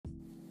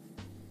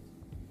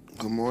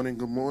Good morning,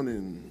 good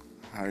morning.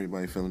 How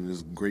everybody feeling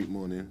this great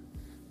morning?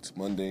 It's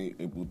Monday,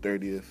 April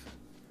 30th.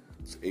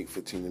 It's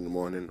 8:15 in the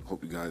morning.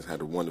 Hope you guys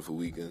had a wonderful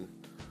weekend.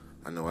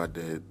 I know I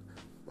did.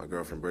 My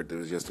girlfriend's birthday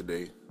was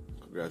yesterday.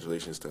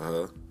 Congratulations to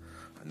her.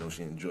 I know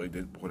she enjoyed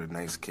it, bought a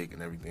nice cake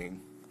and everything.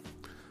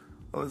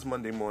 Well, it's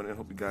Monday morning.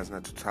 Hope you guys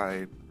not too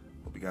tired.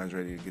 Hope you guys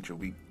ready to get your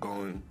week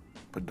going,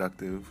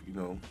 productive,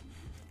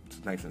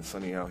 It's nice and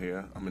sunny out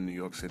here. I'm in New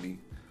York City.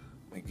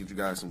 Like, get you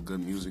guys some good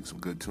music, some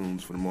good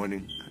tunes for the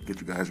morning. Get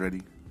you guys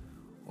ready.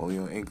 Only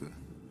on Anchor.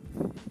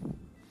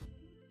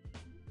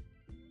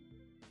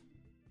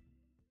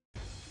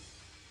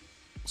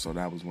 So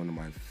that was one of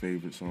my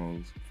favorite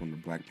songs from the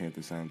Black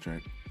Panther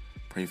soundtrack.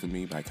 Pray For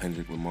Me by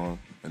Kendrick Lamar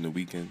and The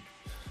Weeknd.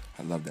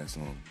 I love that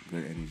song.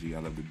 Good energy. I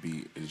love the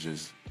beat. It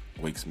just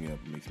wakes me up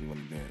and makes me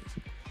want to dance.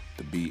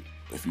 The beat,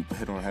 if you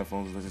put on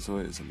headphones and listen to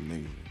it, it's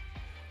amazing.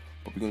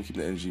 But we're going to keep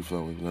the energy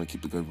flowing. We're going to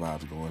keep the good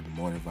vibes going, the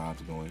morning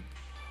vibes going.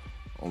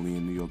 Only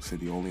in New York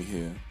City, only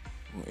here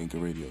on Anchor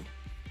Radio.